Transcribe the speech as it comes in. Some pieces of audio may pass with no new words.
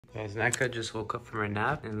Guys, Naka just woke up from her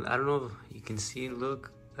nap, and I don't know if you can see,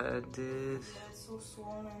 look at this. Yeah, it's so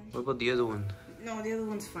swollen. What about the other one? No, the other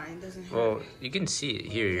one's fine. It doesn't hurt. Well, you can see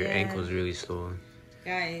it here. Your ankle's really swollen.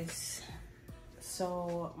 Guys,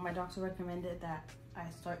 so my doctor recommended that I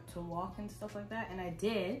start to walk and stuff like that, and I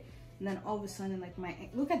did. And then all of a sudden, like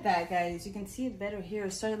look at that, guys. You can see it better here.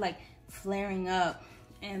 It started like flaring up,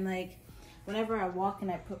 and like whenever I walk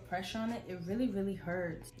and I put pressure on it, it really, really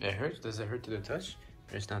hurts. It hurts? Does it hurt to the touch?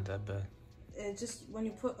 Or it's not that bad? It just, when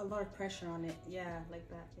you put a lot of pressure on it, yeah, like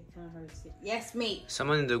that, it kind of hurts. Yes, mate.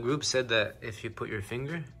 Someone in the group said that if you put your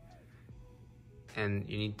finger and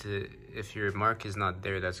you need to, if your mark is not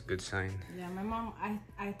there, that's a good sign. Yeah, my mom,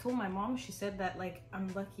 I told my mom, she said that like,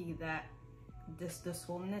 I'm lucky that the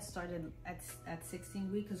swollenness started at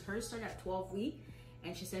 16 weeks, because hers started at 12 weeks.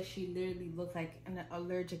 And she said she literally looked like an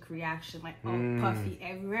allergic reaction, like all puffy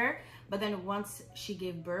everywhere. But then once she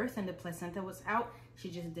gave birth and the placenta was out, she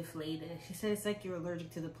just deflated. She said it's like you're allergic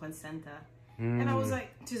to the placenta. And I was like,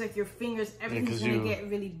 she's like, your fingers, everything's gonna get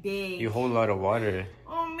really big. You hold a lot of water.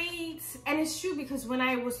 Oh, mate. And it's true, because when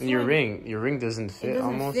I was your ring doesn't fit. It doesn't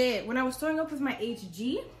almost fit. When I was throwing up with my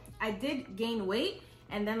HG, I did gain weight,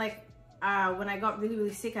 and then like when I got really,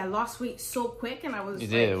 really sick, I lost weight so quick, and I was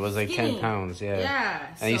it was like skinny. 10 pounds, yeah. Yeah.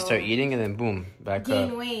 And so you start eating, and then boom, back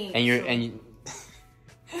gain up. Weight. And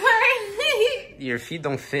your feet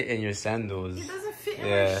don't fit in your sandals. It doesn't fit in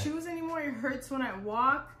my shoes anymore. It hurts when I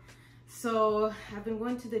walk. So I've been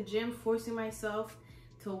going to the gym, forcing myself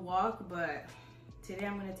to walk, but today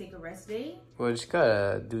I'm gonna take a rest day. Well, just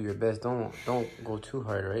gotta do your best. Don't go too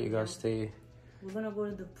hard, right? You gotta stay. We're gonna go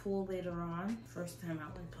to the pool later on. First time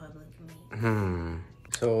out in public, mate.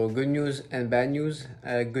 So good news and bad news.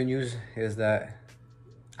 Good news is that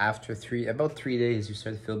after about 3 days, you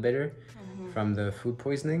start to feel better from the food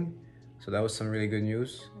poisoning. So that was some really good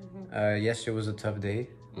news. Yesterday was a tough day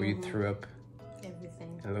where you threw up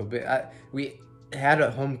everything a little bit. We had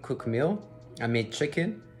a home cooked meal. I made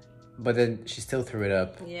chicken, but then she still threw it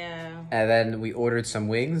up. Yeah. And then we ordered some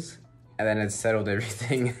wings. And then it settled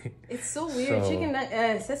everything. It's so weird.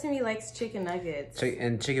 Sesame likes chicken nuggets.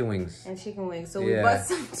 And chicken wings. And chicken wings. So we bought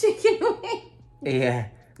some chicken wings. Yeah.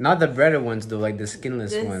 Not the breaded ones though, like the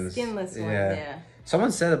skinless ones. The skinless ones, yeah.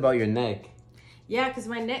 Someone said about your neck. Yeah, because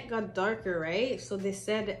my neck got darker, right? So they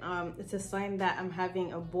said it's a sign that I'm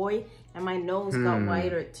having a boy. And my nose got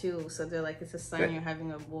wider too. So they're like, it's a sign you're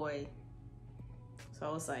having a boy. So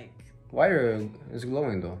I was like... Wider is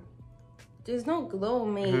glowing though. There's no glow,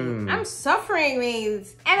 mate. I'm suffering, mate.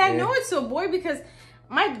 And I know it's a boy because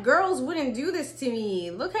my girls wouldn't do this to me.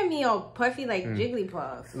 Look at me all puffy like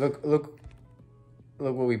Jigglypuff. Look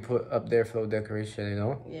what we put up there for decoration, you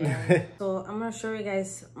know? Yeah. So I'm going to show you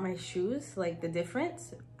guys my shoes, like the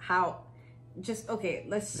difference. How, just, okay,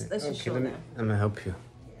 let's just show them. I'm going to help you.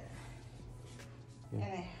 Yeah.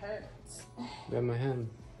 And it hurts. Grab my hand.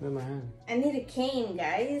 Grab my hand. I need a cane,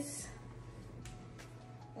 guys.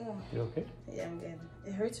 Oh. You okay? Yeah, I'm good.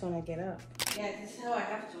 It hurts when I get up. Yeah, this is how I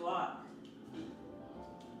have to walk.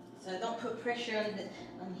 So I don't put pressure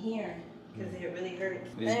on here because it really hurts.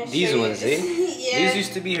 These ones, eh? Yeah. These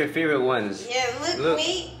used to be her favorite ones. Yeah, look,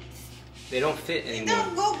 mate. They don't fit anymore. It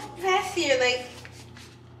don't go past here, like,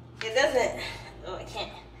 it doesn't. Oh, I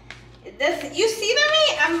can't. It doesn't. You see that,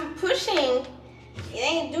 mate? I'm pushing. It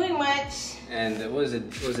ain't doing much. And what was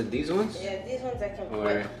it these ones? Yeah, these ones I can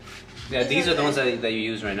put. Yeah, these are the ones that you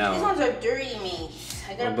use right now. These ones are dirty, mate.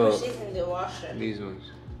 I gotta push these in the washer. These ones.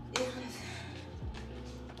 These ones.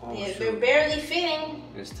 Oh, yeah, they're barely fitting.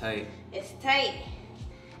 It's tight. It's tight.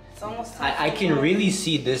 It's almost tight. I can really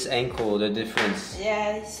see this ankle, the difference.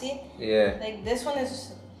 Yeah, you see? Yeah. Like this one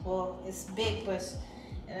is, well, it's big, but,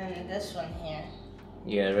 and then this one here.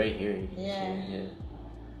 Yeah, right here. Yeah. Yeah.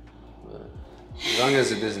 But as long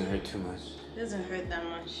as it doesn't hurt too much. It doesn't hurt that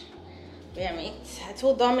much. But yeah, mate. I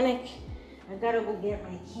told Dominic I gotta go get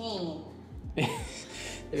my cane.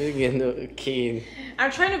 You're getting a cane.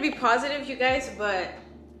 I'm trying to be positive, you guys, but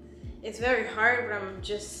it's very hard. But I'm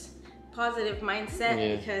just positive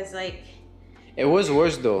mindset because, like, it was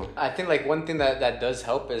worse though. I think like one thing that does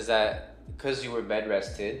help is that because you were bed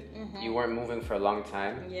rested, you weren't moving for a long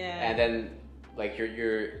time. Yeah. And then like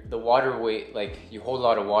the water weight, like you hold a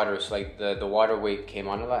lot of water, so like the water weight came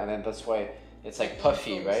on a lot, and then that's why it's like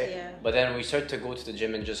puffy, right? Yeah. But then we start to go to the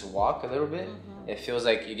gym and just walk a little bit. It feels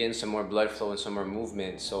like you're getting some more blood flow and some more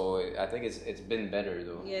movement. So I think it's been better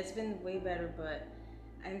though. Yeah, it's been way better, but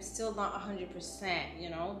I'm still not 100%, you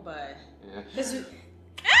know. But because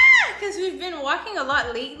we've been walking a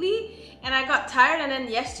lot lately, and I got tired, and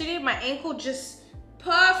then yesterday my ankle just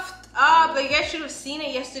puffed Oh, but you guys should have seen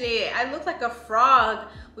it yesterday. I look like a frog.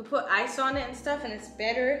 We put ice on it and stuff, and it's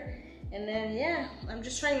better. And then, yeah, I'm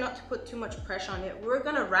just trying not to put too much pressure on it. We were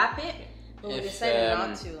gonna wrap it, but we decided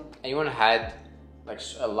not to. Anyone had like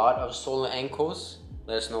a lot of swollen ankles?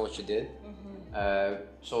 Let us know what you did.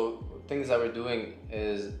 So things that we're doing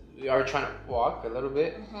is we are trying to walk a little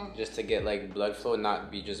bit just to get like blood flow and not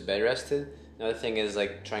be just bed rested. Another thing is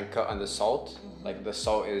like try and cut on the salt. Like the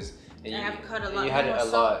salt is. I have cut a lot. You had it a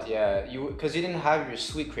lot, yeah. Because you didn't have your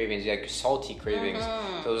sweet cravings, you had your salty cravings.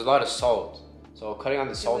 So there was a lot of salt. So cutting on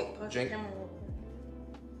the salt, drink.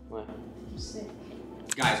 What?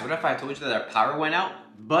 Guys, what if I told you that our power went out,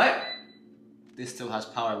 but this still has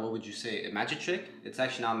power? What would you say? A magic trick? It's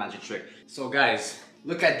actually not a magic trick. So guys,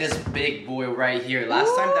 look at this big boy right here.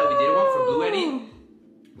 Last time that we did one for Blue Eddy,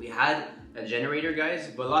 we had a generator, guys,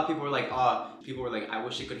 but a lot of people were like, I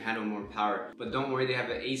wish it could handle more power. But don't worry, they have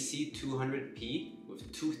an AC 200p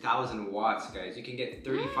with 2,000 watts, guys. You can get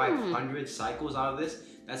 3,500 cycles out of this.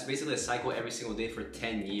 That's basically a cycle every single day for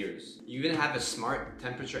 10 years. You even have a smart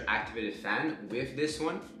temperature activated fan with this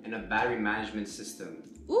one and a battery management system.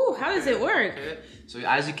 Ooh, how does it work? Okay. So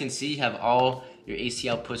as you can see, you have all your AC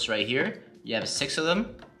outputs right here. You have 6 of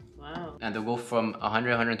them. Wow. And they'll go from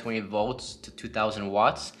 120 volts to 2,000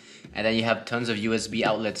 watts. And then you have tons of USB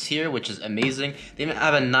outlets here, which is amazing. They even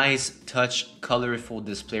have a nice touch colorful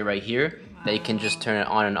display right here that you can just turn it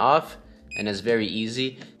on and off. And it's very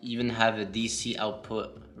easy. You even have a DC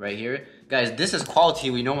output right here. Guys, this is quality.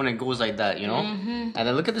 We know when it goes like that, you know? And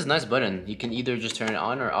then look at this nice button. You can either just turn it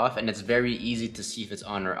on or off, and it's very easy to see if it's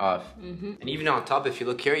on or off. And even on top, if you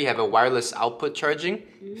look here, you have a wireless output charging,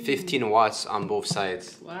 15 watts on both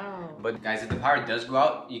sides. Wow. But guys, if the power does go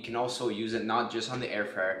out, you can also use it not just on the air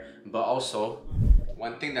fryer, but also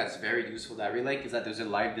one thing that's very useful that I really like is that there's a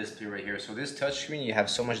live display right here. So this touchscreen, you have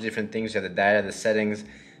so much different things. You have the data, the settings,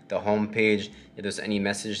 the home page, if there's any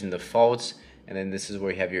message in the faults, and then this is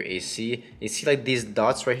where you have your AC. You see like these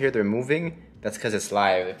dots right here, they're moving. That's because it's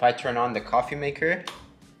live. If I turn on the coffee maker,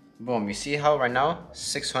 boom, you see how right now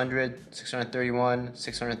 600, 631,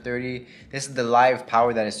 630. This is the live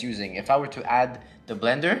power that it's using. If I were to add the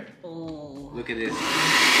blender, look at this. You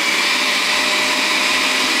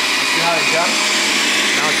see how it jumps?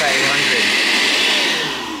 Now it's at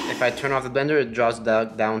 800. If I turn off the blender, it drops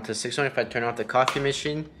down to 600. If I turn off the coffee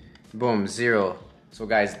machine, boom, 0. So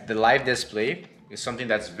guys, the live display is something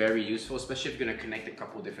that's very useful, especially if you're gonna connect a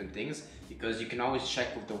couple different things, because you can always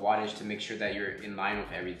check with the wattage to make sure that you're in line with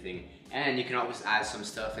everything. And you can always add some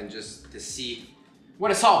stuff and just to see what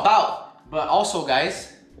it's all about. But also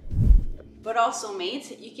guys,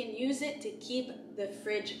 mates, you can use it to keep the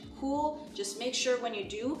fridge cool. Just make sure when you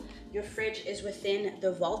do, your fridge is within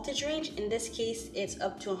the voltage range. In this case, it's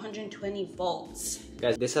up to 120 volts.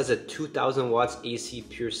 Guys, this has a 2,000 watts AC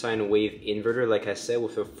pure sine wave inverter, like I said,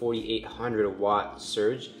 with a 4,800 watt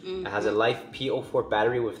surge. It has a Life P04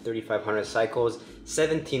 battery with 3,500 cycles,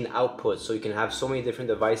 17 outputs, so you can have so many different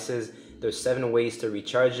devices. There's 7 ways to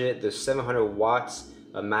recharge it. There's 700 watts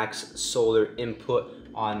of max solar input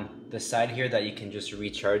on the side here that you can just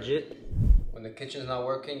recharge it. When the kitchen's not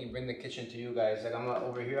working, you bring the kitchen to you guys. Like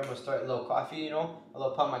over here, I'm gonna start a little coffee, you know, a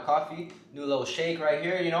little pop my coffee, do a little shake right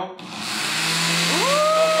here, you know. No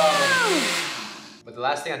problem. But the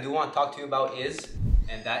last thing I do want to talk to you about is,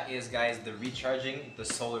 and that is guys, the recharging the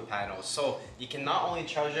solar panels. So you can not only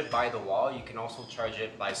charge it by the wall, you can also charge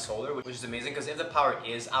it by solar, which is amazing because if the power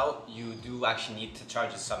is out, you do actually need to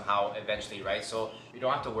charge it somehow eventually, right? So you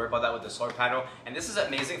don't have to worry about that with the solar panel. And this is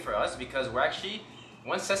amazing for us because we're actually,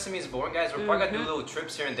 once Sesame is born, guys, we're probably gonna do little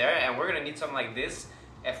trips here and there, and we're gonna need something like this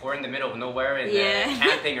if we're in the middle of nowhere and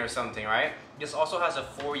camping or something, right? This also has a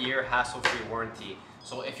 4-year hassle-free warranty.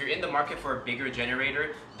 So if you're in the market for a bigger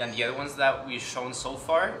generator than the other ones that we've shown so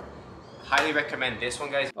far, highly recommend this one,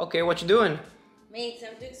 guys. Okay, what you doing? Mates,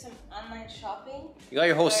 I'm doing some online shopping. You got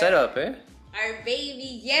your whole setup, eh? Our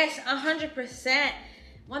baby, yes, 100%.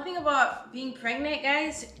 One thing about being pregnant,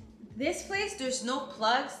 guys, this place, there's no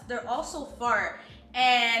plugs. They're all so far.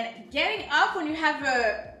 And getting up when you have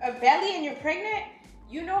a belly and you're pregnant,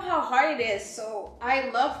 you know how hard it is. So I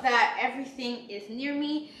love that everything is near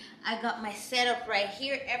me. I got my setup right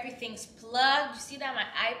here. Everything's plugged. You see that? My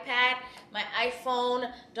iPad, my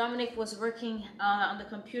iPhone. Dominic was working on the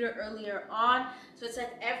computer earlier on. So it's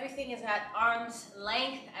like everything is at arm's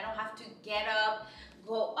length. I don't have to get up,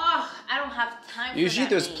 go, I don't have time. Usually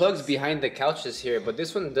there's plugs behind the couches here, but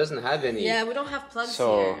this one doesn't have any. Yeah, we don't have plugs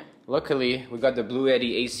so, here. Luckily, we got the Blue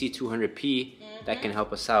Eddy AC 200p that can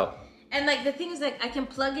help us out. And like the thing is, like I can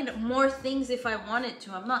plug in more things if I wanted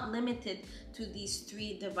to. I'm not limited to these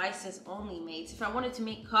 3 devices only, mates. If I wanted to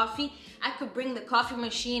make coffee, I could bring the coffee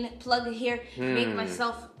machine, plug it here, make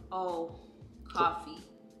myself coffee.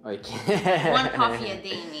 Okay. 1 coffee a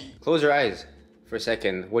day, mate. Close your eyes for a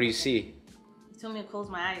second. What do you see? You told me to close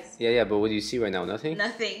my eyes. Yeah, but what do you see right now? Nothing?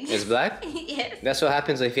 Nothing. It's black? Yes. That's what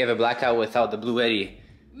happens if you have a blackout without the Blue Eddy.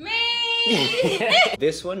 Me.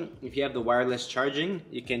 This one, if you have the wireless charging,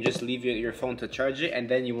 you can just leave your phone to charge it, and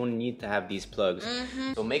then you won't need to have these plugs.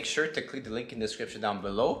 So make sure to click the link in the description down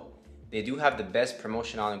below. They do have the best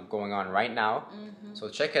promotion going on right now. So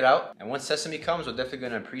check it out. And once Sesame comes, we're definitely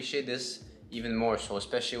going to appreciate this even more. So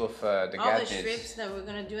especially with the gadgets. All the strips that we're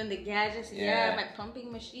going to do in the gadgets. Yeah, my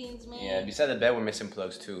pumping machines, man. Yeah, beside the bed, we're missing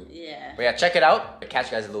plugs too. Yeah. But yeah, check it out. I'll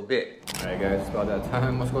catch you guys in a little bit. Alright guys, it's about that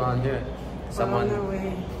time. What's going on here? Someone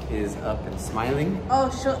is up and smiling. Oh,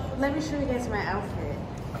 let me show you guys my outfit.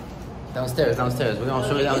 Downstairs. We're gonna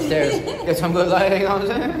show you downstairs. Get some good lighting on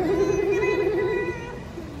there.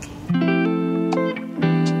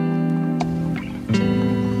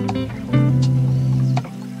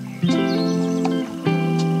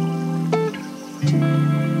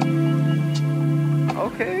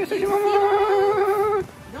 Okay, so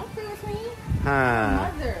Don't play with me.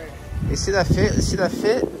 Mother. You see that fit? You see that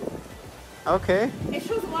fit? Okay. It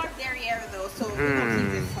shows a lot of derriere though, so we don't keep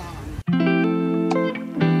this on.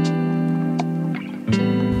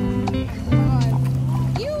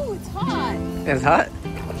 Ew, it's hot. It's hot?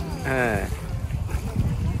 It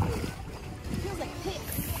feels like piss.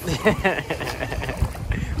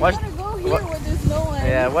 Watch, I gotta go here where there's no one.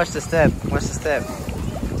 yeah, watch the step. Watch the step.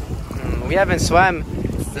 We haven't swam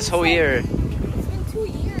this whole year. It's been 2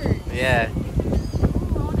 years. Yeah.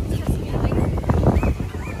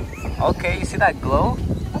 Okay, you see that glow?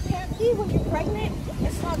 Apparently, when you're pregnant,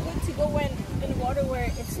 it's not good to go in water where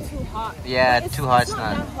it's too hot. Yeah, too hot. It's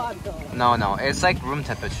not that hot though. No, it's like room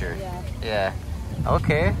temperature. Yeah. Yeah.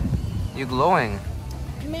 Okay. You glowing.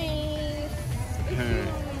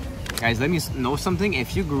 Guys, let me know something.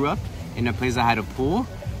 If you grew up in a place that had a pool,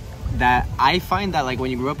 that I find that like when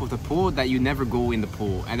you grew up with a pool, that you never go in the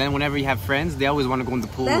pool, and then whenever you have friends, they always want to go in the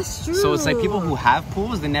pool. That's true. So it's like people who have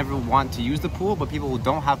pools, they never want to use the pool, but people who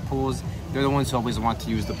don't have pools, they're the ones who always want to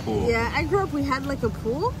use the pool. Yeah, I grew up, we had like a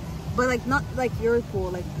pool, but like not like your pool,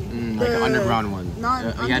 like like an underground one. Not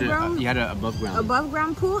underground. You had an above ground. Above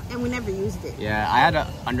ground pool, and we never used it. Yeah, I had an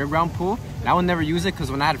underground pool, and I would never use it because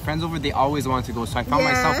when I had friends over, they always wanted to go. So I found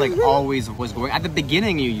myself like always was going. At the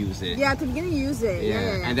beginning, you use it. Yeah, at the beginning, you use it.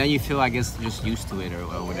 Yeah. And then you feel, I guess, just used to it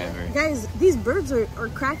or whatever. Guys, these birds are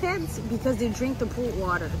crackheads because they drink the pool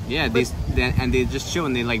water. Yeah, they just chill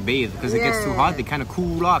and they like bathe because it gets too hot. They kind of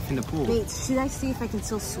cool off in the pool. Wait, should I see if I can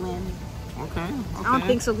still swim? Okay. I don't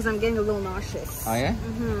think so because I'm getting a little nauseous. Oh yeah?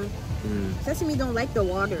 Sesame don't like the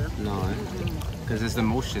water. No, because it's the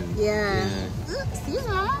motion. Yeah. See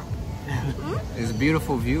that? It's a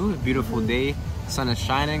beautiful view, a beautiful day. Sun is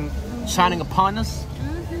shining upon us.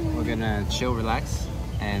 We're gonna chill, relax,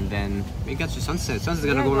 and then we got your sunset. Sunset's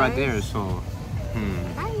gonna go right there, so.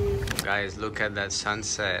 Bye. Guys, look at that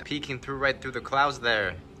sunset. Peeking through right through the clouds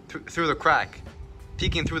there. Through the crack.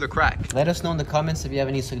 Peeking through the crack. Let us know in the comments if you have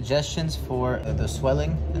any suggestions for the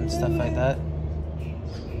swelling and stuff like that.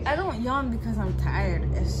 I don't yawn because I'm tired.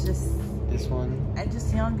 It's just... This one? I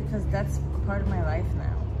just yawn because that's part of my life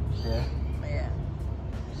now. Yeah? Yeah.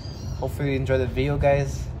 Hopefully you enjoy the video,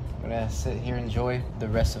 guys. I'm gonna sit here and enjoy the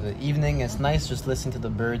rest of the evening. It's nice just listening to the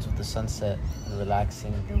birds with the sunset.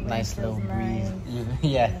 Relaxing. Nice little breeze.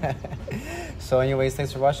 Yeah. So anyways,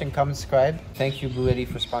 thanks for watching. Comment, subscribe. Thank you, Blue Eddy,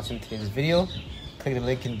 for sponsoring today's video. Click the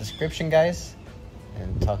link in the description, guys,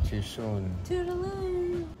 and talk to you soon.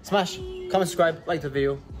 Toodaloo. Smash, comment, subscribe, like the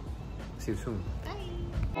video. See you soon.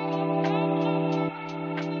 Bye.